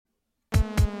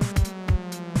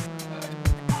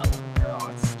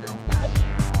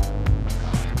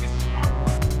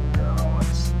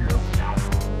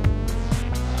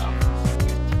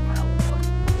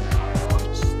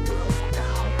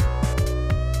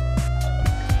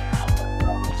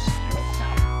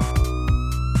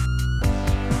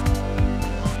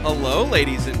Hello,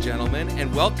 ladies and gentlemen,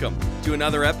 and welcome to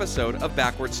another episode of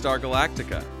Backward Star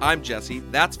Galactica. I'm Jesse,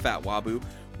 that's Fat Wabu.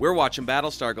 We're watching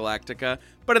Battlestar Galactica,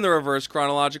 but in the reverse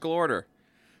chronological order.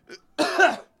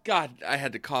 God, I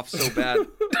had to cough so bad.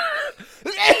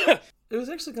 It was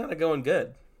actually kind of going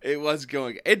good.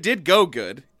 It did go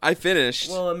good. I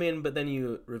finished. Well, I mean, but then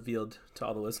you revealed to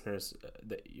all the listeners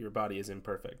that your body is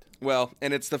imperfect. Well,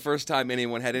 and it's the first time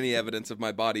anyone had any evidence of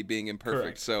my body being imperfect,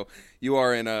 Correct. So you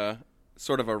are in a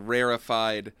sort of a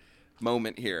rarefied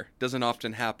moment here. Doesn't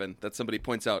often happen that somebody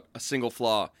points out a single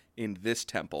flaw in this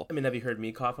temple. I mean, have you heard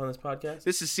me cough on this podcast?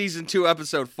 This is Season 2,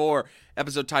 Episode 4,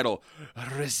 episode title,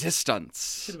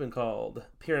 Resistance. Should have been called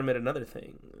Pyramid and Other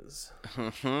Things.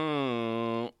 So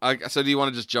do you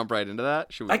want to just jump right into that?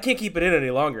 I can't keep it in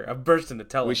any longer. I've burst into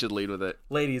telling. We should lead with it.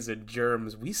 Ladies and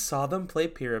germs, we saw them play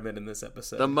Pyramid in this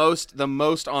episode. The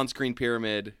most on-screen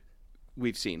pyramid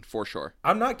we've seen, for sure.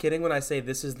 I'm not kidding when I say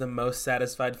this is the most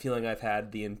satisfied feeling I've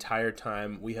had the entire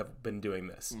time we have been doing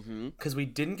this. Because we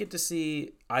didn't get to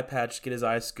see Eye Patch get his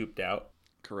eyes scooped out.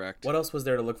 Correct. What else was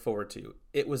there to look forward to?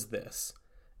 It was this.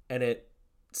 And it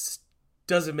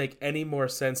doesn't make any more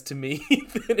sense to me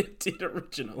than it did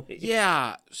originally.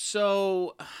 Yeah,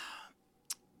 so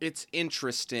it's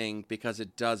interesting because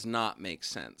it does not make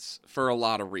sense for a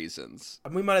lot of reasons.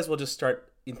 We might as well just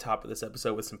start in top of this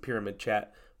episode with some pyramid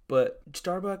chat. But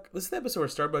Starbuck, this is the episode where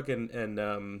Starbuck and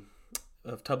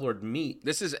of Tublord meet.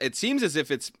 It seems as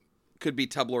if could be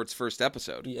Tublord's first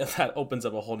episode. Yeah, that opens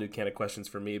up a whole new can of questions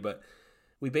for me. But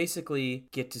we basically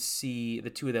get to see the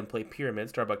two of them play Pyramid.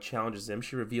 Starbuck challenges them.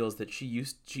 She reveals that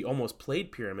she almost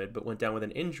played Pyramid, but went down with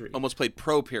an injury. Almost played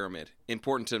Pro Pyramid.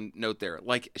 Important to note there.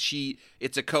 Like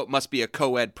must be a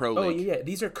co-ed pro league. Oh yeah,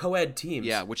 these are co-ed teams.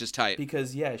 Yeah, which is tight.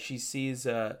 Because she sees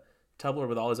Tublord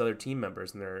with all his other team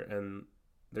members, and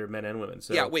they're men and women.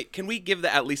 So yeah, wait, can we give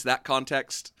at least that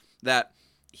context that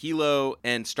Hilo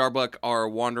and Starbuck are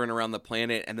wandering around the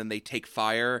planet and then they take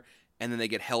fire and then they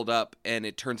get held up and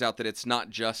it turns out that it's not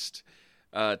just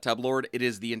Tublord, it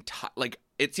is the entire,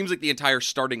 it seems like the entire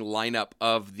starting lineup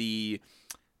of the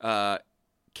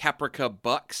Caprica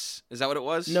Bucks. Is that what it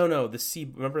was? No, the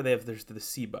C. Remember there's the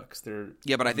C Bucks.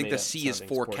 Yeah, but I think the C is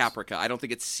for sports. Caprica. I don't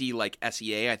think it's C like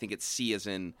SEA. I think it's C as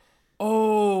in.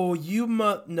 Oh, you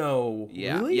must no.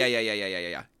 Yeah, really?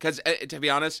 Yeah. Because to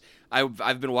be honest,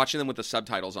 I've been watching them with the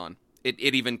subtitles on. It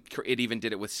even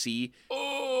did it with C.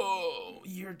 Oh,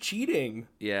 you're cheating.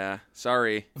 Yeah,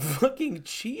 sorry. Fucking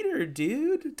cheater,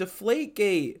 dude.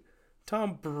 Deflategate.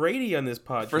 Tom Brady on this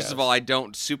podcast. First of all, I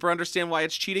don't super understand why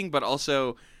it's cheating, but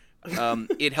also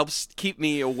it helps keep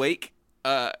me awake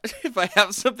if I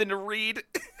have something to read.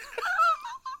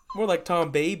 More like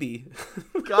Tom Baby.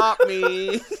 Got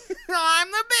me.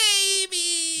 I'm the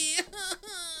baby.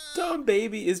 Tom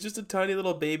Baby is just a tiny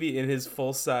little baby in his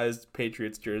full-sized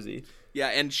Patriots jersey. Yeah,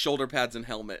 and shoulder pads and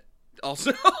helmet.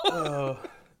 Also. Oh.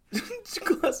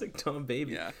 Classic Tom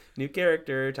Baby. Yeah. New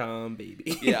character, Tom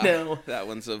Baby. Yeah, No. That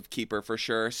one's a keeper for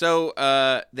sure. So,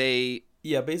 they...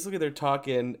 Yeah, basically they're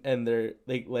talking, and they're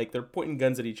pointing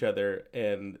guns at each other,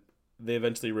 and they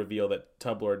eventually reveal that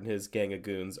Tublord and his gang of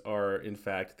goons are, in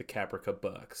fact, the Caprica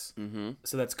Bucks. Mm-hmm.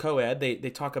 So that's co-ed. They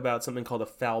talk about something called a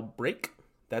foul break.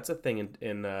 That's a thing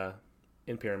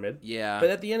in Pyramid. Yeah. But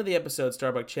at the end of the episode,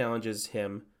 Starbuck challenges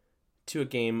him to a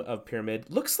game of Pyramid.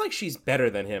 Looks like she's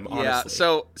better than him, honestly.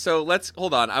 Yeah, so let's...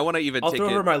 Hold on. I want to I'll throw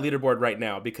her my leaderboard right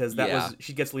now, because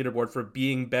she gets leaderboard for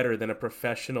being better than a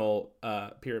professional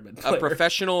Pyramid player. A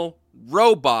professional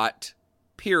robot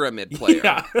Pyramid player.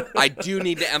 Yeah. I do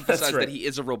need to emphasize right. that he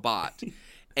is a robot.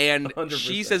 And 100%.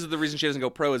 She says that the reason she doesn't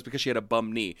go pro is because she had a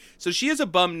bum knee. So she has a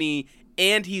bum knee,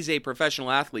 and he's a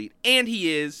professional athlete, and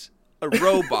he is a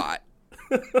robot.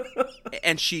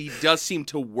 And she does seem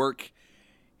to work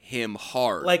him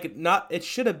hard. It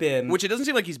should have been... Which it doesn't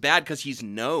seem like he's bad because he's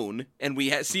known, and we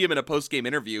see him in a post-game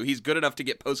interview. He's good enough to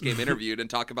get post-game interviewed and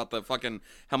talk about the fucking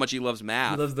how much he loves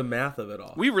math. He loves the math of it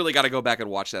all. We really got to go back and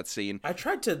watch that scene. I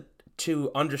tried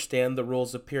to understand the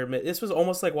rules of Pyramid. This was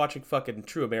almost like watching fucking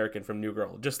True American from New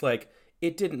Girl. Just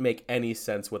it didn't make any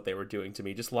sense what they were doing to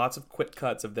me. Just lots of quick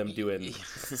cuts of them doing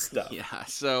stuff. Yeah,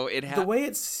 so the way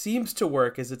it seems to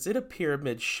work is it's in a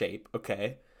pyramid shape,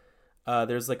 okay?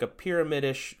 There's a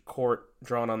pyramidish court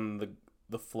drawn on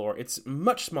the floor. It's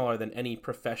much smaller than any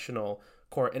professional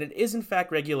court, and it is in fact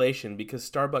regulation, because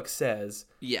Starbucks says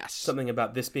something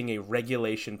about this being a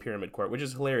regulation pyramid court, which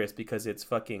is hilarious because it's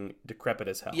fucking decrepit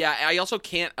as hell. Yeah, I also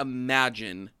can't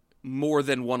imagine more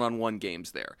than one-on-one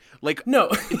games there. No.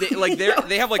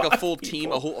 They have a full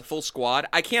team, people. a full squad.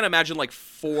 I can't imagine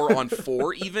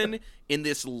 4-on-4 even in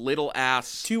this little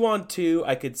ass 2-on-2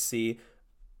 I could see.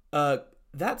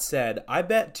 That said, I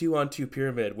bet 2-on-2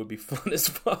 pyramid would be fun as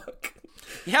fuck.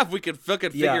 Yeah, if we could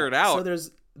fucking figure it out. So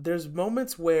there's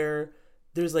moments where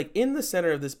there's like in the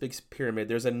center of this big pyramid,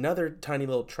 there's another tiny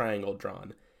little triangle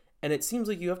drawn. And it seems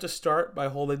like you have to start by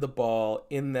holding the ball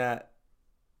in that.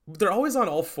 They're always on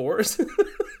all fours.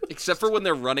 Except for when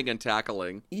they're running and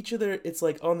tackling. Each of their, it's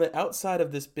like on the outside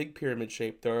of this big pyramid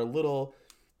shape, there are little,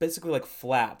 basically like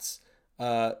flats.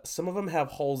 Some of them have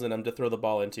holes in them to throw the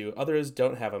ball into. Others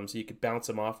don't have them, so you could bounce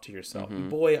them off to yourself. Mm-hmm.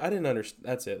 Boy, I didn't understand.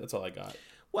 That's it. That's all I got.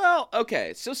 Well,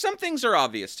 okay. So some things are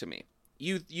obvious to me.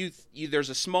 There's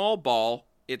a small ball.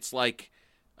 It's like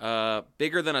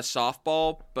bigger than a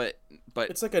softball, but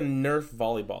it's like a Nerf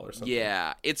volleyball or something.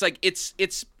 Yeah, it's like it's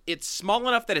small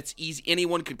enough that it's easy.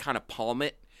 Anyone could kind of palm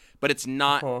it, but it's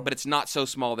not. But it's not so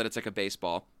small that it's like a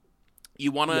baseball.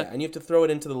 You want to, yeah, and you have to throw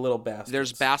it into the little baskets.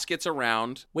 There's baskets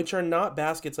around, which are not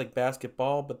baskets like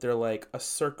basketball, but they're like a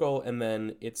circle, and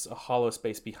then it's a hollow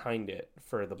space behind it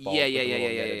for the ball.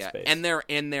 Yeah. Space. And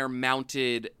they're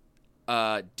mounted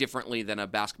differently than a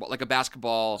basketball. Like a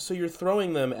basketball. So you're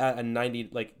throwing them at a 90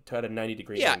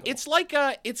 degree angle. It's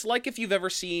like if you've ever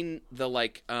seen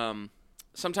the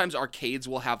sometimes arcades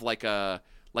will have like a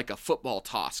football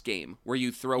toss game where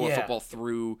you throw a football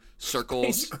through circles.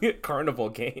 Basically a carnival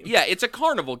game. Yeah, it's a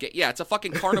carnival game. Yeah, it's a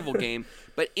fucking carnival game.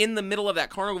 But in the middle of that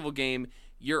carnival game,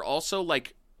 you're also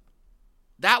like,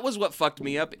 that was what fucked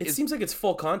me up. It seems like it's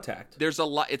full contact. There's a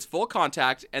lot. It's full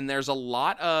contact, and there's a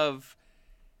lot of,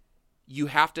 you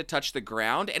have to touch the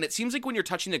ground, and it seems like when you're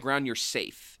touching the ground, you're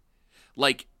safe.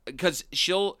 Like, because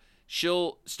she'll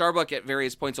Starbuck at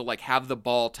various points will like have the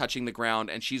ball touching the ground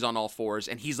and she's on all fours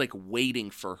and he's like waiting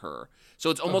for her. So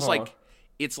it's almost like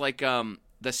it's like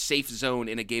the safe zone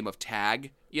in a game of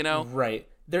tag, you know? Right.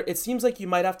 It seems like you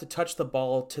might have to touch the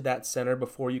ball to that center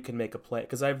before you can make a play.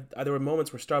 Because there were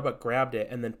moments where Starbuck grabbed it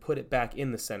and then put it back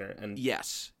in the center. And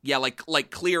yes, yeah,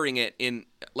 like clearing it in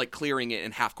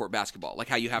half court basketball, like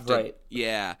how you have to. Right.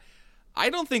 Yeah. I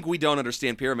don't think we don't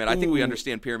understand Pyramid. I think we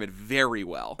understand Pyramid very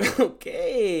well.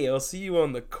 Okay, I'll see you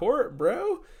on the court,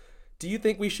 bro. Do you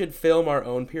think we should film our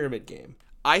own Pyramid game?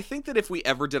 I think that if we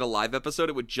ever did a live episode,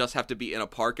 it would just have to be in a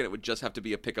park and it would just have to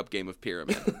be a pickup game of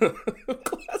Pyramid.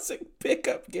 Classic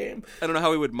pickup game. I don't know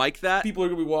how we would mic that. People are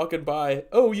going to be walking by.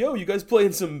 Oh, yo, you guys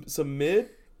playing some mid?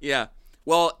 Yeah.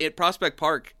 Well, at Prospect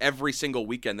Park, every single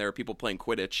weekend there are people playing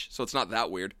Quidditch, so it's not that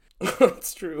weird.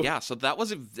 That's true. Yeah, so that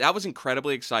was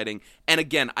incredibly exciting. And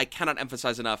again, I cannot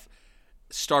emphasize enough,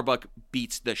 Starbuck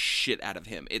beats the shit out of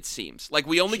him, it seems. Like,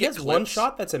 we only get clips. One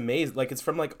shot that's amazing. Like, it's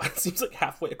from, like, it seems like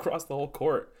halfway across the whole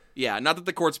court. Yeah, not that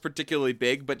the court's particularly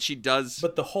big, but she does.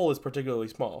 But the hole is particularly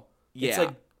small. Yeah. It's,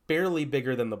 like, barely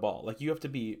bigger than the ball. Like, you have to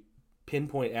be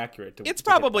pinpoint accurate to It's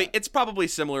probably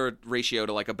similar ratio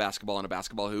to, like, a basketball and a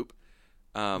basketball hoop.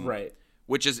 Right.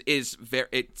 Which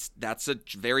that's a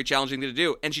very challenging thing to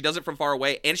do. And she does it from far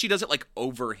away, and she does it, like,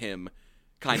 over him,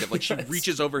 kind of. Like, she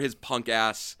reaches over his punk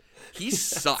ass. He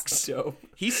sucks. Dope.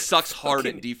 He sucks hard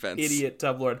at defense. Idiot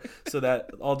Tublord. So that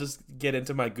I'll just get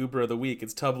into my goober of the week.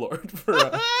 It's Tublord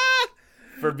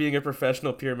for being a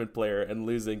professional pyramid player and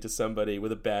losing to somebody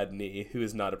with a bad knee who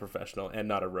is not a professional and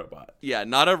not a robot. Yeah,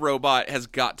 not a robot has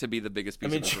got to be the biggest piece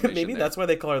of information. Maybe that's why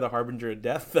they call her the Harbinger of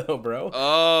Death, though, bro.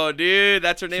 Oh, dude,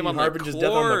 that's her name on the court. Harbingers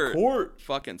Death on the court.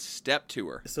 Fucking step to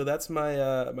her. So that's my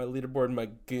my leaderboard,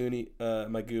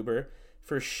 my goober.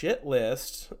 For shit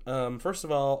list, first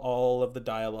of all of the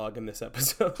dialogue in this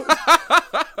episode.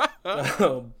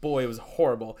 Oh boy, it was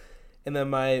horrible. And then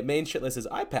my main shit list is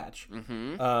Eye Patch.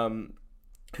 Mm-hmm.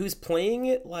 Who's playing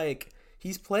it like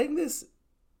he's playing this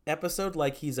episode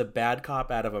like he's a bad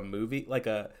cop out of a movie.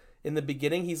 In the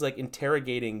beginning, he's like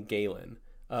interrogating Galen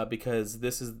because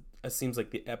this seems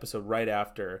like the episode right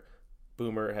after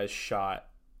Boomer has shot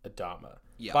Adama.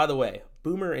 Yeah. By the way,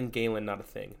 Boomer and Galen not a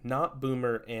thing. Not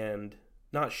Boomer and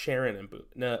not Sharon and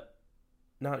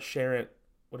not Sharon.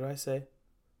 What did I say?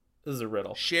 This is a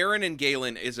riddle. Sharon and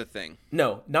Galen is a thing.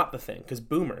 No, not the thing.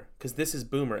 Because this is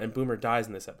Boomer, and Boomer dies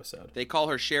in this episode. They call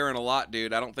her Sharon a lot,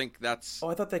 dude. I don't think that's... Oh,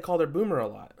 I thought they called her Boomer a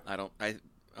lot.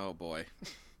 Oh, boy.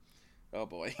 Oh,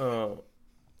 boy. Oh.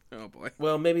 Oh, boy.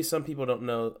 Well, maybe some people don't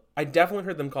know. I definitely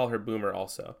heard them call her Boomer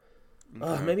also.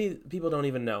 Okay. Maybe people don't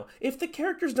even know. If the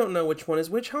characters don't know which one is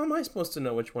which, how am I supposed to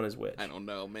know which one is which? I don't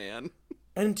know, man.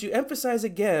 And to emphasize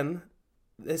again,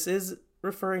 this is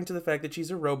referring to the fact that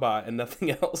she's a robot and nothing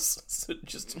else. So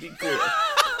just to be clear.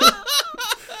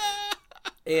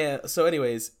 And so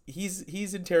anyways,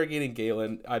 he's interrogating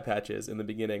Galen, Eye Patches, in the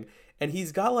beginning, and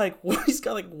he's got like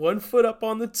 1 foot up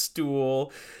on the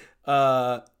stool.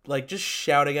 like just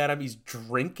shouting at him. He's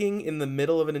drinking in the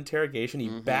middle of an interrogation. He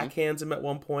backhands him at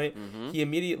one point. He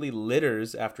immediately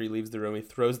litters after he leaves the room. He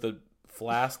throws the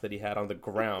flask that he had on the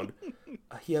ground.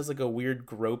 He has like a weird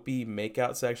gropey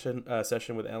makeout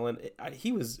session with Ellen.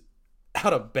 He was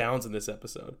out of bounds in this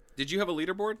episode. Did you have a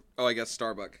leaderboard? Oh, I guess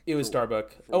Starbuck. It was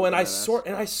Starbuck. Oh, and I sort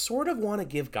of want to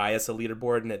give Gaius a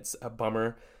leaderboard, and it's a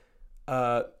bummer.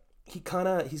 He's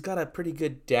got a pretty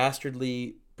good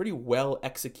dastardly, pretty well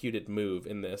executed move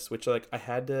in this, which like I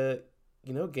had to,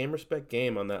 game respect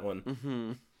game on that one.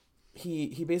 Mm-hmm.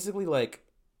 He basically like,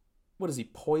 what does he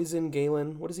poison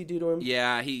Galen? What does he do to him?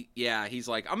 Yeah, he's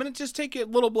like, I'm gonna just take a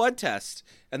little blood test,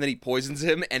 and then he poisons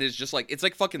him, and it's just like, it's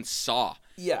like fucking Saw.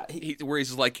 Yeah, where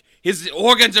he's like, his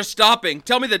organs are stopping.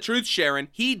 Tell me the truth, Sharon.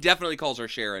 He definitely calls her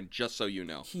Sharon, just so you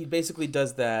know. He basically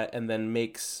does that, and then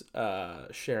makes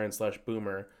Sharon /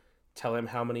 Boomer tell him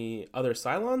how many other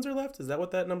Cylons are left. Is that what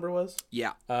that number was?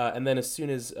 Yeah. And then as soon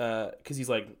as, because he's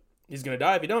like, he's gonna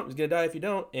die if you don't. He's gonna die if you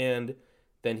don't, and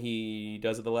then he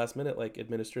does at the last minute, like,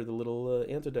 administer the little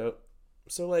antidote.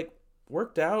 So, like,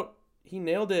 worked out. He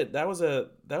nailed it. That was a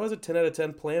 10 out of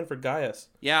 10 plan for Gaius.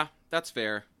 Yeah, that's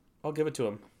fair. I'll give it to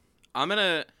him. I'm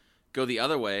gonna go the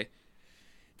other way.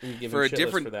 For a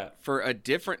different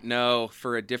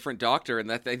doctor, and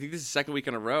that I think this is the second week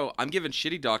in a row. I'm giving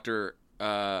Shitty Doctor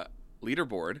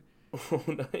leaderboard. Oh,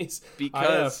 nice.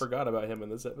 Because I forgot about him in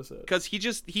this episode. Because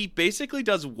he basically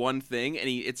does one thing, and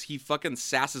he fucking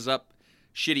sasses up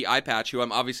Shitty Eye Patch, who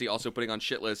I'm obviously also putting on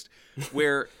shit list,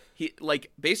 where he,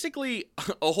 like, basically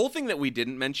a whole thing that we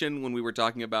didn't mention when we were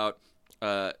talking about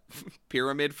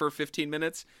Pyramid for 15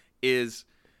 minutes is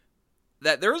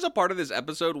that there is a part of this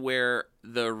episode where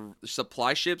the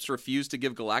supply ships refuse to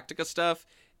give Galactica stuff,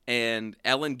 and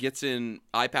Ellen gets in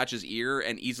Eye Patch's ear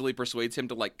and easily persuades him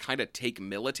to, like, kind of take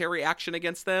military action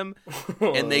against them,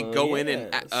 and they go in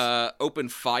and open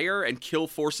fire and kill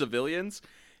 4 civilians,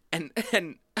 and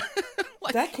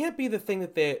like, that can't be the thing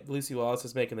that Lucy Lawless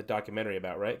is making the documentary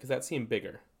about, right? Because that seemed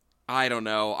bigger. I don't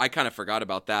know. I kind of forgot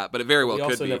about that, but it very well could be.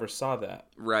 We also never saw that.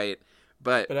 Right.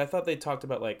 But I thought they talked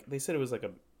about, like, they said it was like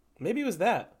maybe it was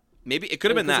that. Maybe it could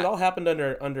have been that. It all happened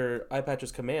under Eye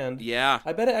Patch's command. Yeah.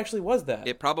 I bet it actually was that.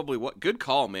 It probably was. Good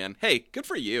call, man. Hey, good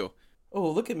for you.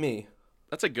 Oh, look at me.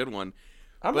 That's a good one.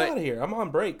 I'm out of here. I'm on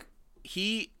break.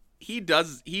 He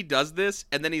does this,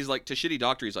 and then he's like, to Shitty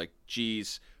Doctor, he's like,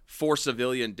 geez, 4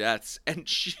 civilian deaths. And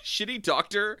Shitty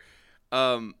Doctor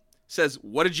says,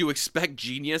 what did you expect,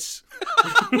 genius?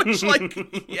 Which, like,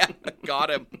 yeah, got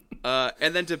him.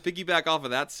 And then to piggyback off of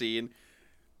that scene,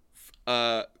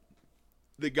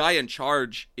 the guy in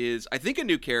charge is, I think, a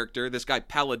new character. This guy,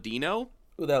 Palladino.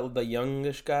 Ooh, the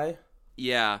youngish guy?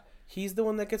 Yeah. He's the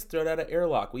one that gets thrown out of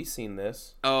airlock. We've seen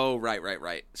this. Oh,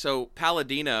 right. So,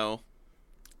 Palladino,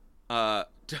 Eye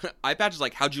Patch is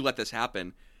like, how'd you let this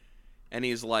happen? And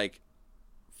he's like,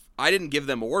 I didn't give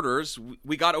them orders.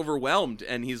 We got overwhelmed.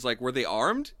 And he's like, were they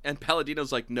armed? And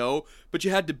Palladino's like, no, but you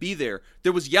had to be there.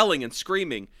 There was yelling and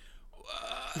screaming.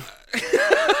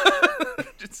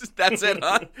 That's it,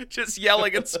 huh? Just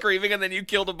yelling and screaming, and then you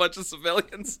killed a bunch of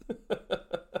civilians.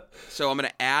 So I'm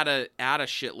gonna add a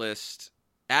shit list,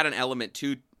 add an element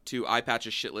to Eye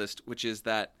Patch's shit list, which is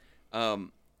that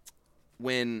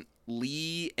when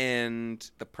Lee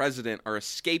and the president are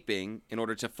escaping in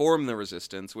order to form the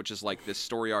resistance, which is like this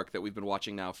story arc that we've been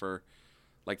watching now for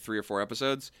like 3 or 4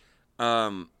 episodes,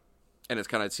 and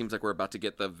it seems like we're about to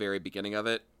get the very beginning of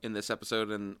it in this episode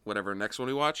and whatever next one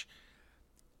we watch.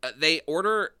 They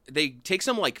take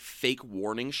some like fake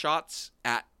warning shots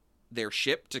at their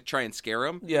ship to try and scare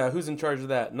them. Yeah, who's in charge of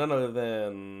that? None other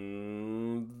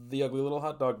than the ugly little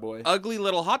hot dog boy. Ugly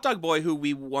little hot dog boy who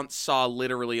we once saw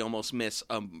literally almost miss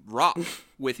a rock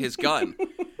with his gun.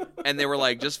 And they were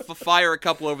like, just fire a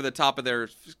couple over the top of their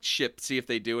ship, see if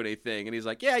they do anything. And he's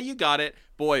like, yeah, you got it.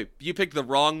 Boy, you picked the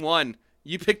wrong one.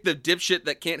 You picked the dipshit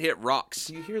that can't hit rocks.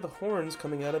 You hear the horns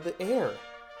coming out of the air.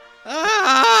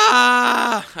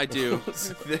 Ah! I do.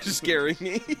 They're scaring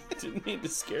me. Didn't mean to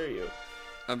scare you.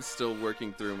 I'm still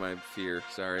working through my fear.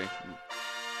 Sorry.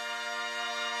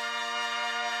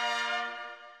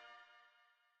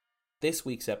 This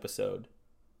week's episode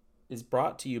is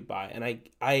brought to you by, and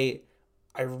I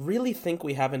really think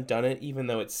we haven't done it, even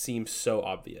though it seems so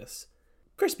obvious,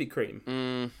 Krispy Kreme.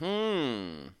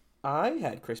 Mm-hmm. I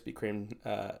had Krispy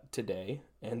Kreme today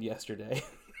and yesterday.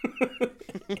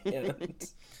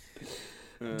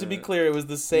 And to be clear, it was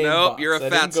the same Nope, box. you're a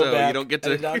fatso. You don't get to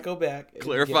I did not go back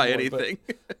clarify anything.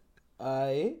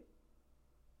 I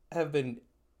have been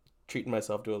treating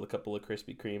myself to a couple of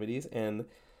Krispy Kremeties, and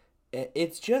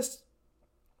it's just,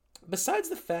 besides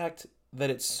the fact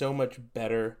that it's so much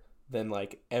better than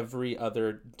like every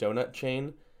other donut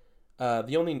chain.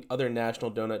 The only other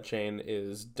national donut chain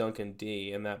is Dunkin'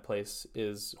 D, and that place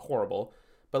is horrible.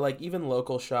 But like even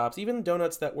local shops, even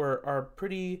donuts that are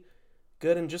pretty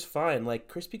good and just fine, like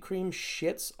Krispy Kreme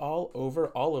shits all over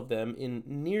all of them in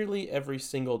nearly every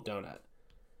single donut.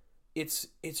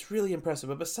 It's really impressive.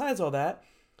 But besides all that,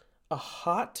 a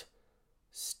hot,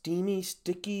 steamy,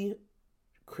 sticky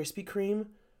Krispy Kreme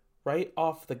right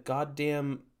off the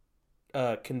goddamn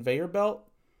conveyor belt.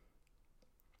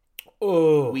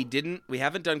 Oh, We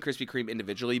haven't done Krispy Kreme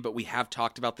individually, but we have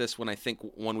talked about this when I think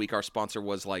one week our sponsor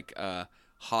was like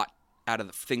hot out of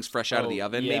the things fresh out of the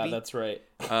oven. Yeah, maybe that's right.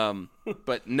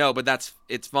 but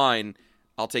it's fine.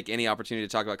 I'll take any opportunity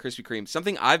to talk about Krispy Kreme.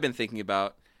 Something I've been thinking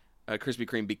about Krispy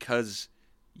Kreme because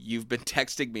you've been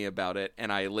texting me about it,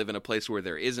 and I live in a place where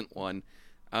there isn't one.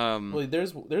 Well,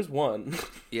 there's one.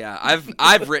 Yeah,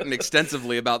 I've written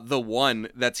extensively about the one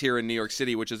that's here in New York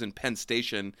City, which is in Penn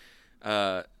Station.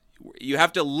 You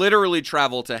have to literally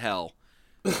travel to hell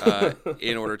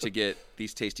in order to get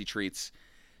these tasty treats.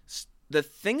 The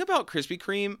thing about Krispy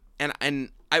Kreme,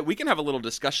 we can have a little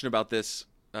discussion about this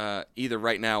either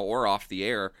right now or off the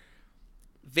air.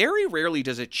 Very rarely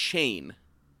does a chain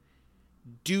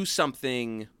do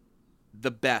something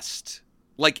the best,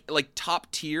 like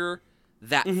top tier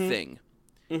that thing.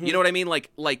 Mm-hmm. You know what I mean?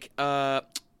 Like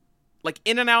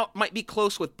In-N-Out might be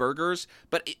close with burgers,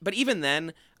 but even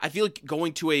then, I feel like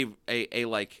going to a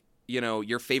like, you know,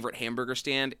 your favorite hamburger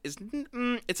stand is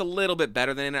it's a little bit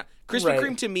better than In-N-Out. Krispy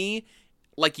Kreme to me,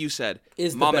 like you said,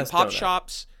 is mom and pop donut.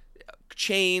 shops,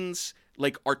 chains,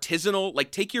 like artisanal,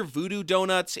 like take your Voodoo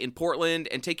Donuts in Portland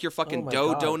and take your fucking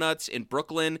Dough Donuts in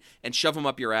Brooklyn and shove them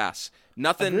up your ass.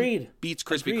 Nothing beats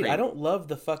Krispy Kreme. I don't love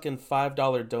the fucking $5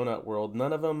 donut world.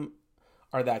 None of them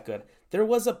are that good. There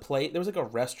was like a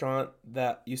restaurant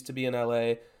that used to be in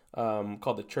LA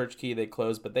called the Church Key. They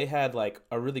closed, but they had like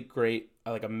a really great,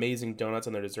 like amazing donuts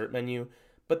on their dessert menu.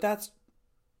 But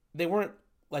they weren't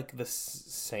like the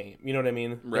same. You know what I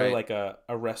mean? Right. They're like a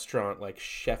restaurant, like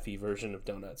chefy version of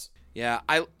donuts. Yeah,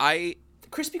 I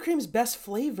Krispy Kreme's best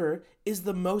flavor is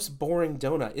the most boring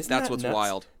donut. Isn't that's that what's nuts?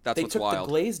 wild. They took the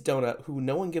glazed donut, who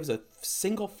no one gives a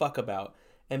single fuck about,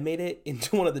 and made it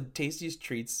into one of the tastiest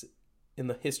treats in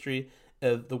the history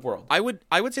of the world. I would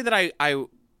say that I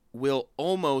will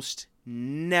almost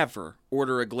never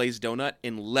order a glazed donut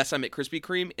unless I'm at Krispy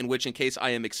Kreme, in which case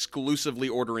I am exclusively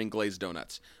ordering glazed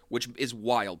donuts, which is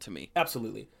wild to me.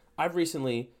 Absolutely. I've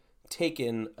recently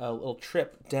taken a little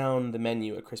trip down the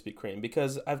menu at Krispy Kreme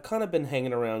because I've kind of been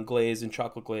hanging around glazed and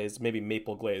chocolate glazed, maybe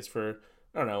maple glazed for,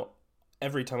 I don't know,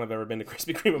 every time I've ever been to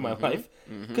Krispy Kreme in my life.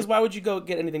 Because why would you go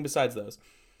get anything besides those?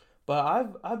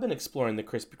 But I've been exploring the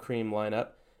Krispy Kreme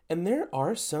lineup, and there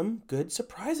are some good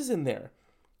surprises in there.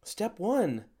 Step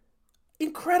 1,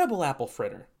 incredible apple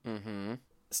fritter. Mm-hmm.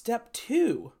 Step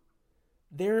 2,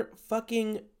 they're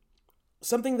fucking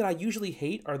something that I usually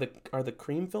hate are the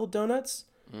cream-filled donuts.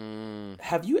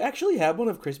 Have you actually had one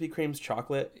of Krispy Kreme's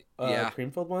chocolate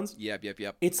cream-filled ones? Yep.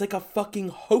 It's like a fucking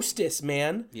Hostess,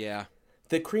 man. Yeah.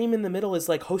 The cream in the middle is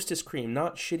like Hostess cream,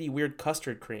 not shitty weird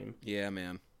custard cream. Yeah,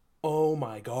 man. Oh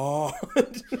my god.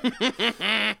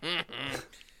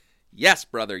 Yes,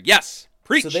 brother. Yes.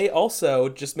 Preach. So they also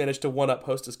just managed to one-up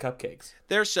Hostess cupcakes.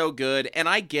 They're so good, and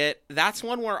that's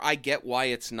one where I get why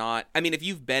it's not. I mean, if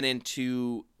you've been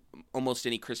into almost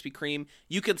any Krispy Kreme,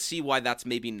 you could see why that's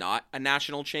maybe not a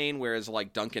national chain, whereas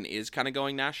like Dunkin' is kind of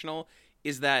going national,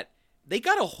 is that they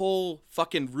got a whole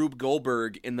fucking Rube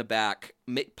Goldberg in the back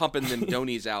pumping them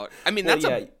donies out. I mean, that's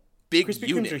a big Krispy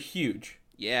unit. Kremes are huge.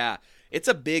 Yeah, it's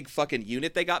a big fucking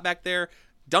unit they got back there.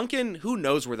 Dunkin', who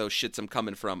knows where those shits I'm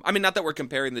coming from? I mean, not that we're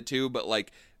comparing the two, but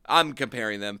like I'm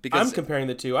comparing them because I'm comparing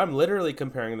the two. I'm literally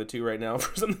comparing the two right now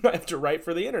for something I have to write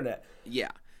for the internet.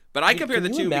 Yeah, but I compare the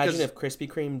two because imagine if Krispy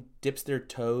Kreme dips their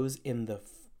toes in the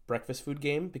breakfast food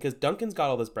game, because Dunkin's got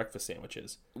all those breakfast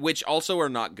sandwiches, which also are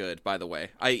not good, by the way.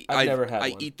 I've never had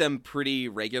one. I eat them pretty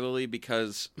regularly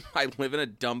because I live in a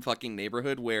dumb fucking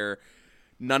neighborhood where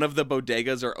none of the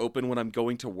bodegas are open when I'm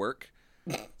going to work.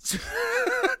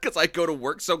 Because I go to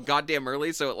work so goddamn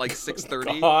early, so at like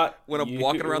 6:30 when I'm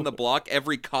walking around the block,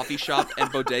 every coffee shop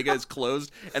and bodega is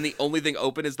closed, and the only thing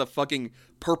open is the fucking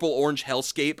purple-orange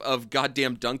hellscape of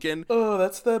goddamn Dunkin'. Oh,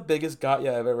 that's the biggest got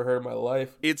ya I've ever heard in my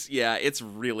life. It's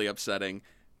really upsetting.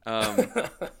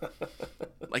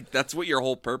 Like, that's what your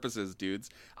whole purpose is,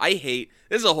 dudes. This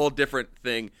is a whole different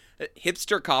thing.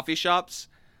 Hipster coffee shops,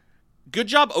 good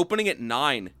job opening at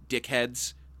 9,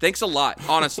 dickheads. Thanks a lot.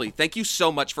 Honestly, thank you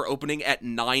so much for opening at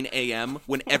 9 a.m.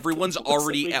 when everyone's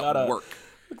already at work.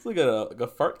 Looks like a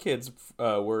fart kid's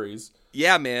worries.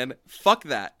 Yeah, man. Fuck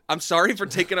that. I'm sorry for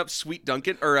taking up Sweet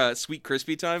Dunkin' or Sweet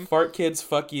Crispy time. Fart kids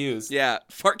fuck yous. Yeah,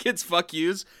 fart kids fuck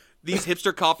yous. These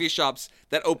hipster coffee shops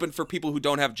that open for people who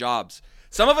don't have jobs.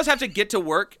 Some of us have to get to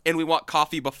work and we want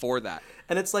coffee before that.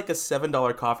 And it's like a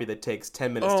 $7 coffee that takes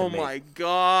 10 minutes to make. Oh my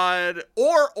god.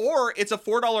 Or it's a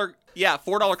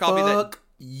 $4 coffee that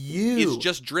you. is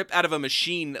just drip out of a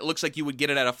machine that looks like you would get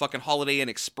it at a fucking Holiday Inn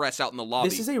Express out in the lobby.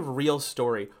 This is a real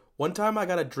story. One time I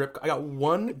got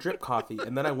one drip coffee,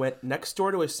 and then I went next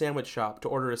door to a sandwich shop to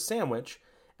order a sandwich,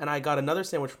 and I got another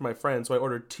sandwich for my friend, so I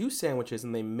ordered 2 sandwiches,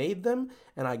 and they made them,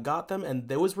 and I got them, and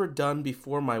those were done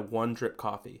before my one drip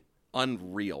coffee.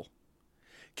 Unreal.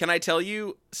 Can I tell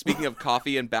you, speaking of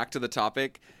coffee and back to the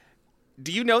topic,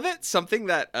 do you know that something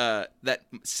that that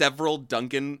several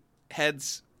Dunkin'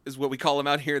 heads is what we call them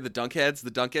out here, the dunk heads, the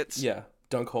dunkets? Yeah,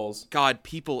 dunk holes. God,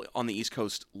 people on the East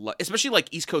Coast, especially like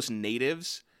East Coast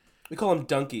natives. We call them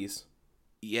dunkies.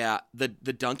 Yeah, the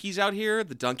donkeys out here,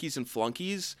 the donkeys and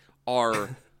flunkies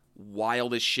are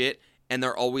wild as shit, and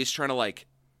they're always trying to like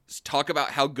talk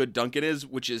about how good Dunkin' is,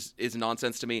 which is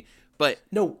nonsense to me. But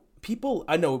no, people,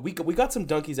 I know we got some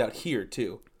donkeys out here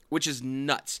too, which is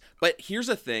nuts. But here's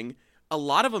the thing: a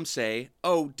lot of them say,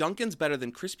 "Oh, Dunkin's better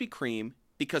than Krispy Kreme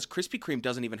because Krispy Kreme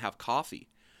doesn't even have coffee."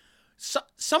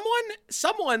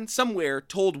 Someone somewhere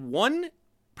told one.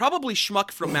 Probably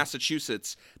schmuck from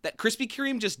Massachusetts that Krispy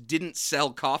Kreme just didn't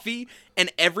sell coffee,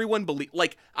 and everyone believed.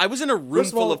 Like, I was in a room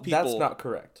full of people. That's not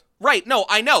correct. Right? No,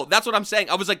 I know. That's what I'm saying.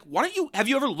 I was like, why don't you? Have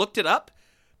you ever looked it up?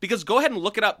 Because go ahead and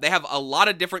look it up. They have a lot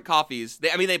of different coffees.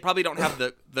 They probably don't have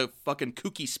the fucking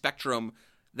kooky spectrum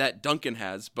that Dunkin'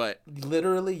 has, but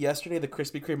literally yesterday, the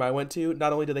Krispy Kreme I went to,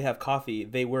 not only did they have coffee,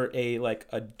 they were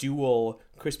a dual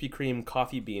Krispy Kreme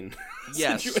coffee bean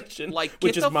situation,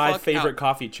 which is my favorite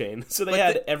coffee chain. So they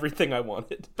had everything I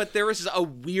wanted. But there is a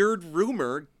weird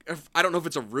rumor, I don't know if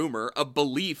it's a rumor, a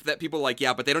belief that people are like,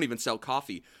 yeah, but they don't even sell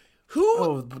coffee.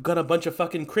 Got a bunch of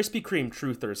fucking Krispy Kreme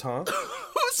truthers, huh?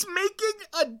 Who's making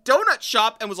a donut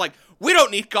shop and was like, we don't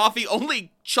need coffee,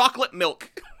 only chocolate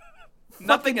milk.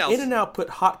 Nothing else. In-N-Out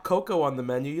put hot cocoa on the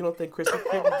menu. You don't think Krispy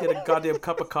Kreme would get a goddamn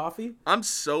cup of coffee? I'm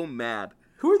so mad.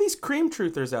 Who are these cream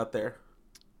truthers out there?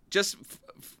 Just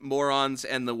morons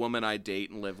and the woman I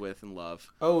date and live with and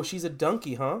love. Oh, she's a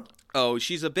donkey, huh? Oh,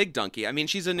 she's a big donkey. I mean,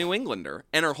 she's a New Englander.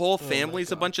 And her whole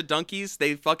family's a bunch of donkeys.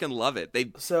 They fucking love it.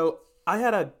 So, I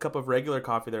had a cup of regular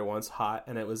coffee there once, hot,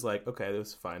 and it was like, okay, it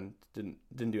was fine. Didn't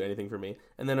do anything for me.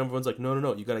 And then everyone's like,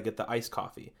 no, you gotta get the iced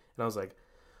coffee. And I was like,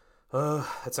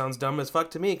 that sounds dumb as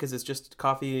fuck to me because it's just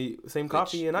coffee, same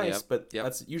coffee and ice, but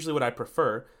that's usually what I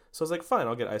prefer. So I was like, fine,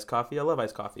 I'll get iced coffee. I love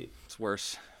iced coffee. It's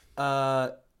worse.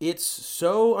 It's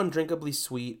so undrinkably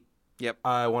sweet. Yep.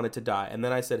 I wanted to die. And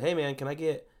then I said, hey man, can I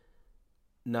get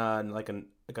like an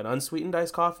unsweetened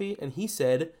iced coffee? And he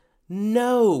said,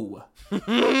 no.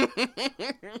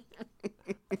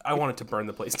 I wanted to burn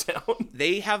the place down.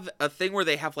 They have a thing where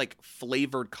they have like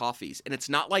flavored coffees, and it's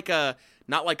not like a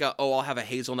I'll have a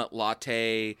hazelnut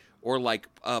latte or like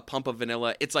a pump of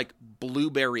vanilla. It's like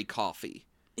blueberry coffee.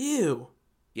 Ew.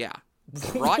 Yeah.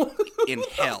 Rot in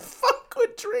hell. Who the fuck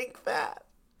would drink that?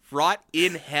 Rot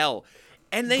in hell.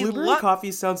 And they blueberry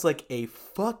coffee sounds like a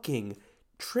fucking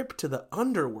trip to the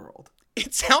underworld.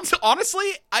 It sounds,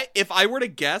 honestly, if I were to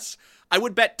guess, I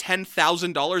would bet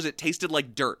 $10,000 it tasted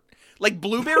like dirt. Like,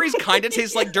 blueberries kind of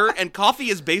taste like dirt, and coffee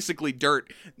is basically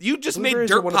dirt. You just made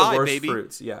dirt one pie, of the worst baby.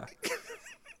 Fruits, yeah.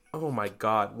 Oh my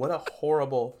god, what a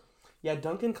horrible... Yeah,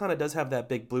 Dunkin' kind of does have that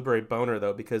big blueberry boner,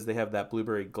 though, because they have that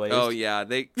blueberry glaze. Oh, yeah,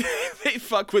 they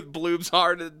fuck with bloobs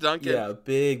hard at Dunkin'. Yeah,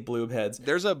 big bloob heads.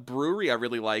 There's a brewery I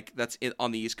really like that's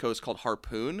on the East Coast called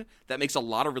Harpoon that makes a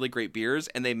lot of really great beers,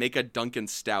 and they make a Dunkin'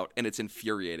 Stout, and it's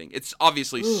infuriating. It's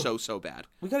obviously so bad.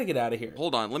 We gotta get out of here.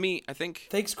 Hold on,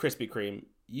 Thanks, Krispy Kreme.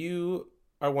 You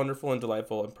are wonderful and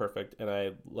delightful and perfect, and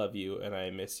I love you, and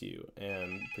I miss you,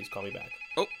 and please call me back.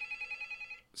 Oh,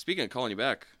 speaking of calling you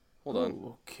back... Hold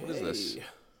on. Okay.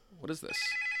 What is this?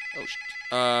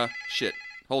 Oh, shit.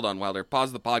 Hold on, Wilder.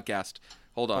 Pause the podcast.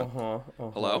 Hold on.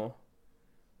 Hello?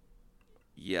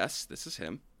 Yes, this is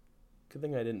him. Good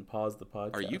thing I didn't pause the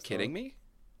podcast. Are you kidding me?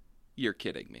 You're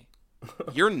kidding me.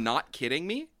 You're not kidding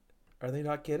me? Are they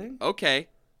not kidding? Okay.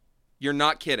 You're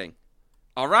not kidding.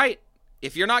 All right.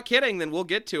 If you're not kidding, then we'll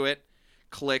get to it.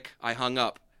 Click. I hung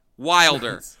up.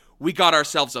 Wilder. Nice. We got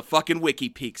ourselves a fucking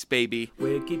WikiPeaks, baby.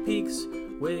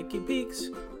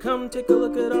 WikiPeaks, come take a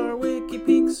look at our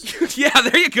WikiPeaks. Yeah,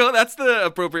 there you go. That's the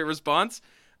appropriate response.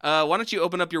 Why don't you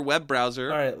open up your web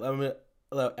browser? All right, I'm going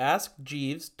to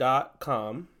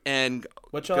askjeeves.com. And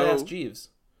what shall I ask Jeeves?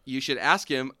 you should ask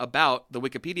him about the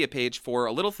Wikipedia page for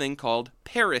a little thing called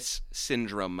Paris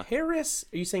syndrome. Paris?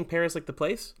 Are you saying Paris like the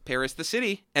place? Paris, the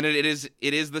city, and it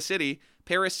is the city.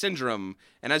 Paris syndrome.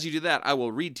 And as you do that, I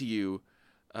will read to you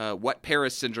what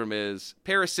Paris syndrome is.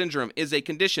 Paris syndrome is a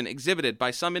condition exhibited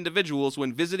by some individuals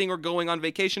when visiting or going on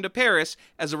vacation to Paris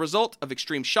as a result of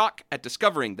extreme shock at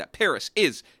discovering that Paris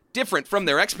is different from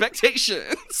their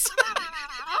expectations.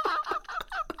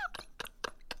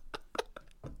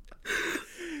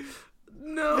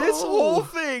 No. This whole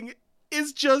thing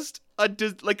is just a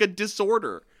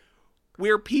disorder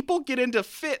where people get into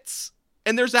fits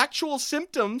and there's actual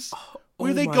symptoms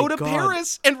where they go to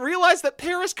Paris and realize that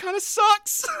Paris kind of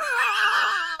sucks.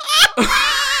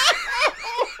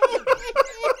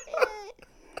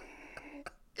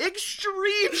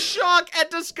 Extreme shock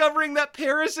at discovering that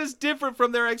Paris is different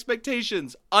from their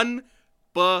expectations.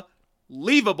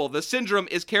 Unbelievable. The syndrome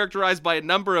is characterized by a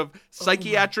number of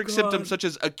psychiatric symptoms such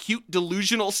as acute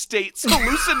delusional states,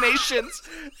 hallucinations,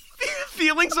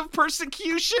 feelings of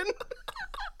persecution,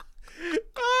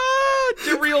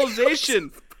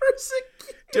 derealization,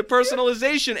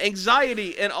 depersonalization,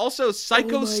 anxiety, and also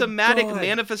psychosomatic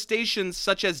manifestations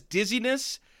such as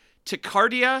dizziness,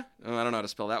 tachycardia, I don't know how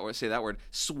to say that word,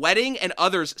 sweating, and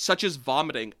others such as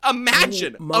vomiting.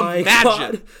 Imagine.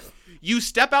 God. You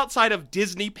step outside of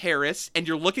Disney Paris and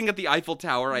you're looking at the Eiffel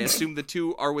Tower. I assume the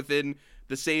two are within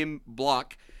the same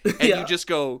block. And you just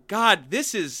go, God,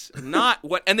 this is not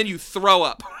what... And then you throw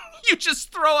up. You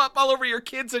just throw up all over your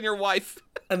kids and your wife.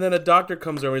 And then a doctor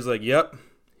comes over and he's like, yep,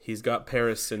 he's got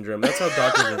Paris syndrome. That's how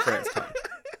doctors in France talk.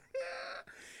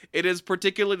 It is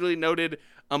particularly noted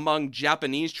among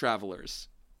Japanese travelers.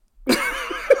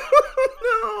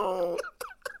 No.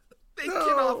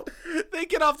 They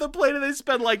get off the plane and they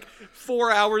spend like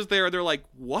 4 hours there and they're like,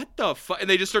 what the fuck? And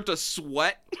they just start to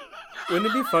sweat. Wouldn't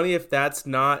it be funny if that's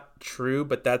not true,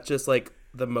 but that's just like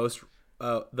the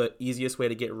easiest way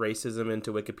to get racism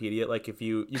into Wikipedia? Like if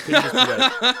you couldn't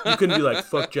just be like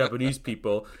fuck Japanese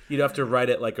people. You'd have to write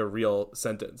it like a real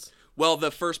sentence. Well,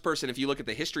 the first person, if you look at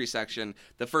the history section,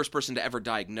 the first person to ever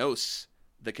diagnose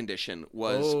the condition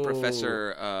was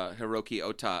Professor Hiroki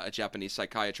Ota, a Japanese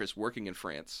psychiatrist working in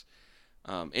France.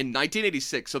 In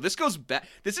 1986. So this goes back.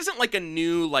 This isn't like a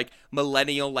new, like,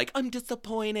 millennial, like, I'm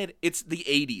disappointed. It's the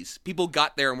 80s. People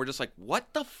got there and were just like,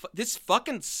 what the this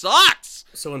fucking sucks.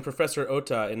 So when Professor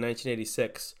Ota in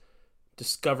 1986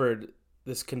 discovered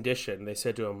this condition, they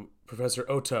said to him, Professor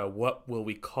Ota, what will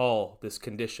we call this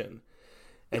condition?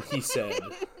 And he said,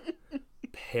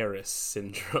 Paris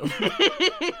syndrome.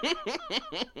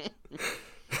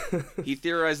 He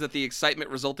theorized that the excitement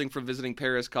resulting from visiting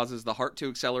Paris causes the heart to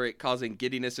accelerate, causing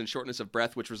giddiness and shortness of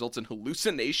breath, which results in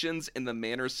hallucinations in the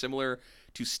manner similar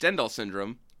to Stendhal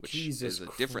syndrome, which is a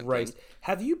different thing.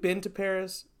 Have you been to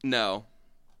Paris? No.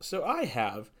 So I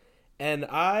have, and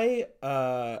I'm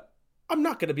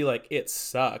not going to be like, it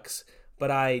sucks,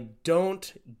 but I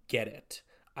don't get it.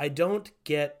 I don't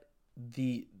get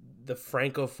the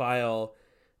Francophile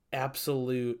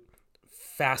absolute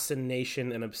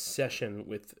fascination and obsession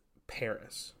with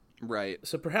Paris. Right.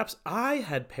 So perhaps I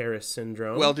had Paris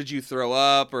syndrome. Well, did you throw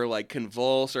up or like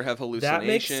convulse or have hallucinations? That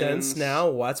makes sense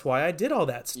now. That's why I did all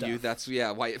that stuff.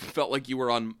 Why it felt like you were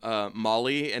on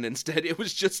Molly and instead it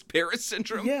was just Paris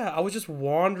syndrome. Yeah, I was just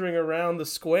wandering around the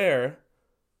square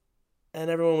and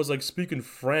everyone was like speaking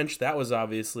French. That was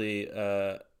obviously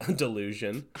a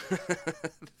delusion.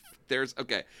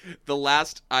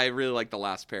 I really like the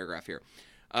last paragraph here.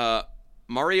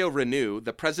 Mario Renou,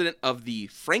 the president of the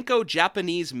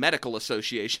Franco-Japanese Medical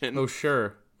Association. Oh,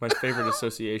 sure. My favorite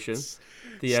association.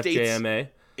 The FJMA.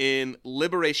 In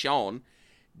Libération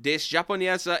des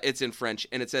Japonaises, it's in French,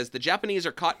 and it says, the Japanese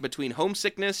are caught between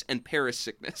homesickness and Paris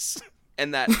sickness.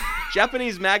 And that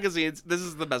Japanese magazines, this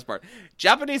is the best part,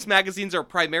 Japanese magazines are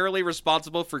primarily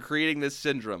responsible for creating this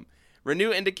syndrome.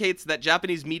 Renou indicates that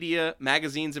Japanese media,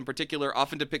 magazines in particular,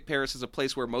 often depict Paris as a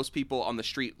place where most people on the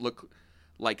street look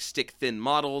like stick-thin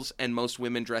models, and most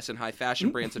women dress in high-fashion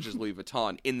brands such as Louis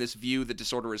Vuitton. In this view, the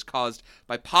disorder is caused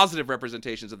by positive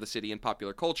representations of the city in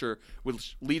popular culture,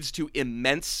 which leads to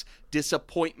immense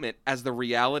disappointment as the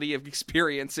reality of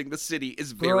experiencing the city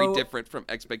is very different from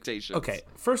expectations. Okay,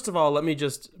 first of all, let me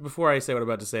just, before I say what I'm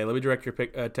about to say, let me direct your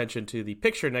attention to the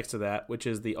picture next to that, which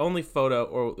is the only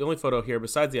photo here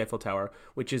besides the Eiffel Tower,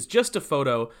 which is just a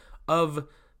photo of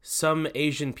some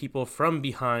Asian people from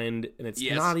behind, and it's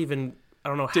not even... I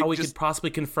don't know how we could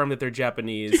possibly confirm that they're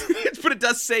Japanese. But it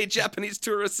does say Japanese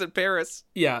tourists in Paris.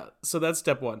 Yeah, so that's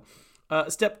step one.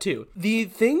 Step two. The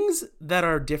things that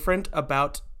are different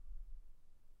about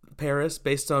Paris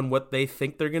based on what they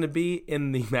think they're going to be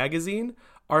in the magazine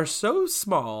are so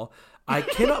small. I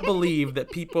cannot believe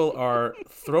that people are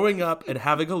throwing up and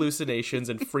having hallucinations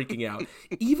and freaking out.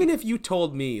 Even if you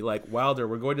told me, like, Wilder,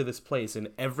 we're going to this place and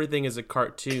everything is a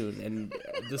cartoon and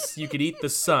this you could eat the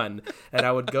sun, and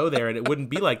I would go there and it wouldn't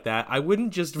be like that, I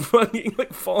wouldn't just fucking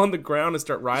like fall on the ground and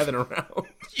start writhing around.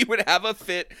 You would have a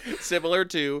fit similar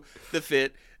to the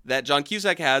fit that John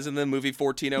Cusack has in the movie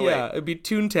 1408. Yeah, it'd be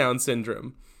Toontown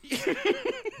syndrome.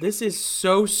 This is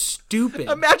so stupid.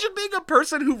 Imagine being a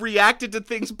person who reacted to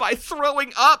things by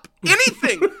throwing up.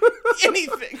 Anything.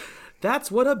 Anything. That's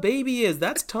what a baby is.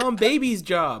 That's Tom Baby's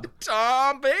job.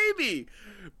 Tom Baby.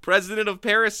 President of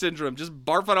Paris syndrome. Just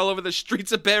barfing all over the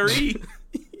streets of Paris.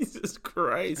 Jesus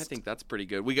Christ. I think that's pretty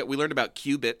good. We learned about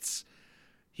qubits.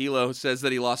 Hilo says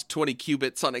that he lost 20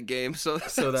 qubits on a game. So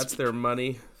that's their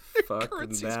money. Fuck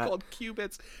currency's that. called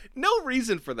qubits. No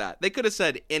reason for that. They could have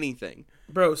said anything.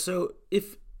 Bro, so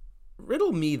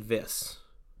riddle me this.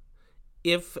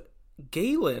 If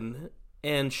Galen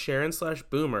and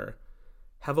Sharon/Boomer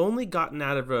have only gotten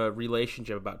out of a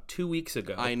relationship about 2 weeks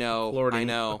ago. I know.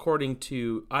 According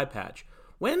to iPatch.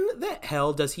 When the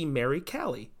hell does he marry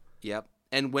Callie? Yep.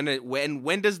 And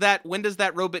when does that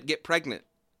robot get pregnant?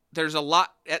 There's a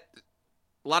lot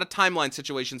of timeline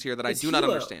situations here that I do not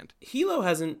understand. Hilo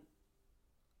hasn't.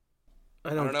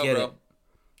 I don't get bro. it.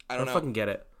 I don't know. Fucking get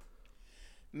it.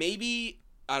 Maybe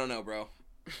I don't know, bro.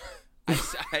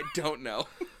 I don't know.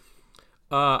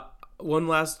 One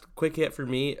last quick hit for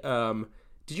me.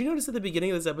 Did you notice at the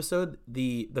beginning of this episode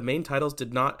the main titles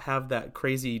did not have that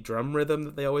crazy drum rhythm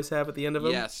that they always have at the end of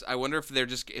them? Yes, I wonder if they're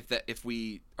just if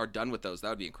we are done with those. That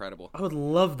would be incredible. I would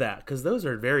love that because those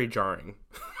are very jarring.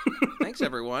 Thanks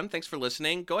everyone. Thanks for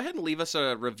listening. Go ahead and leave us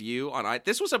a review on I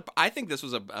think this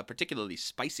was a particularly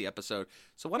spicy episode.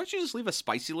 So why don't you just leave a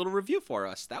spicy little review for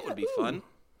us? That would be fun.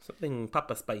 Something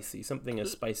papa spicy, something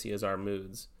as spicy as our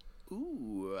moods.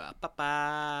 Ooh,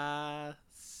 papa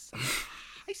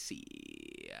spicy.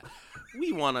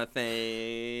 We want to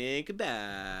thank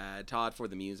Bad Todd for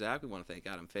the music. We want to thank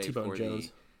Adam Faye for Jones.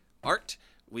 The art.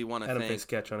 We want to Adam thank Faye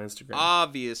Sketch on Instagram.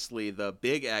 Obviously the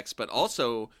Big X, but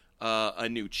also a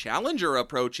new challenger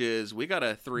approaches. We got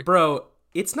a 3. Bro,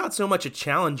 it's not so much a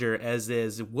challenger as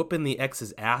is whooping the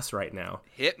X's ass right now.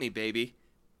 Hit me, baby.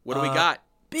 What do we got?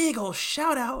 Big ol'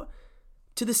 shout out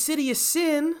to the city of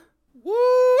sin, Woo!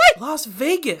 Las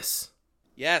Vegas.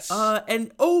 Yes.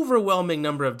 An overwhelming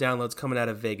number of downloads coming out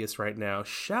of Vegas right now.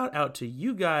 Shout out to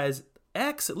you guys.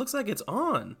 X, it looks like it's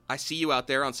on. I see you out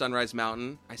there on Sunrise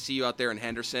Mountain. I see you out there in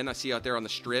Henderson. I see you out there on the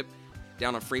Strip,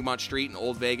 down on Fremont Street in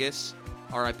Old Vegas.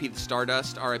 R.I.P. the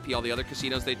Stardust. R.I.P. all the other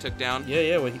casinos they took down.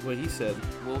 Yeah, what he said.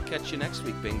 We'll catch you next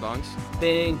week, Bing Bongs.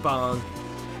 Bing Bong.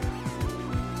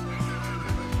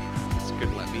 Just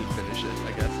couldn't let me finish it,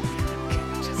 I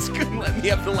guess. Just couldn't let me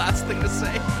have the last thing to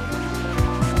say.